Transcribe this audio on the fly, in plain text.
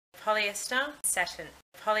polyester, satin,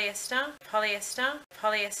 polyester, polyester,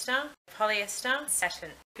 polyester, polyester,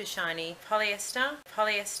 satin, shiny, polyester,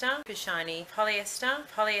 polyester, shiny, polyester,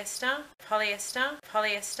 polyester, polyester,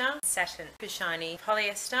 polyester, satin, shiny,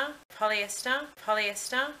 polyester, polyester,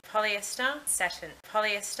 polyester, polyester, satin,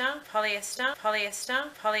 polyester, polyester, polyester,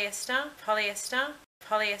 polyester, polyester,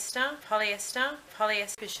 polyester, polyester,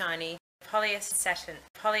 polyester, shiny, polyester, satin,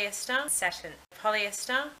 polyester, satin,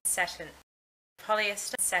 polyester, satin,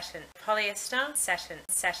 polyester, satin, polyester, satin,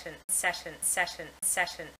 satin, satin, satin,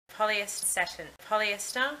 satin, polyester, satin,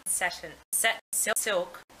 polyester, satin,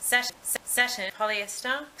 silk, satin, satin,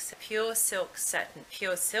 polyester, pure silk satin,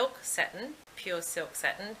 pure silk satin, pure silk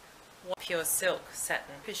satin, pure silk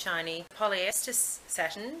satin, shiny, polyester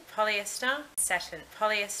satin, polyester, satin,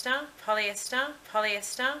 polyester, polyester,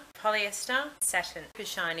 polyester, polyester, satin,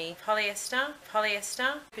 shiny, polyester,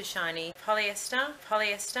 polyester, shiny, polyester,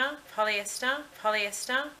 polyester, polyester,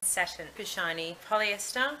 polyester, satin, shiny,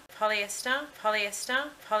 polyester, polyester, polyester,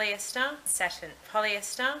 polyester, satin,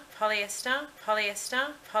 polyester, polyester, polyester,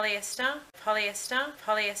 polyester, polyester,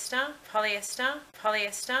 polyester, polyester,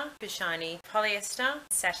 polyester, shiny, polyester,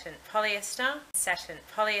 satin, polyester, satin,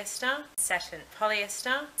 polyester, satin,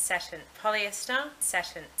 polyester, satin, polyester,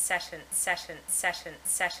 satin, satin, satin, satin,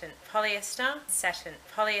 satin, polyester, satin,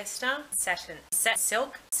 polyester, satin,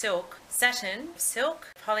 silk, silk, satin, silk,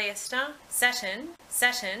 polyester, satin,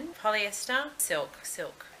 satin, polyester, silk,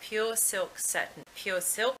 silk, pure silk satin, pure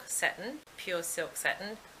silk satin, pure silk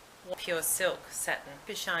satin, pure silk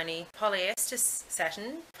satin, shiny, polyester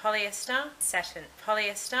satin, polyester, satin,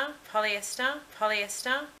 polyester, polyester,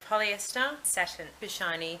 polyester, polyester, satin,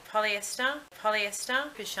 shiny, polyester, polyester,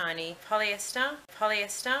 shiny, polyester,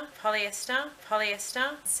 polyester, polyester, polyester,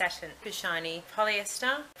 satin, shiny,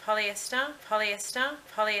 polyester, polyester, polyester,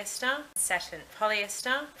 polyester, satin,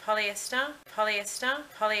 polyester, polyester, polyester,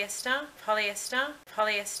 polyester, polyester, polyester,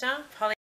 polyester,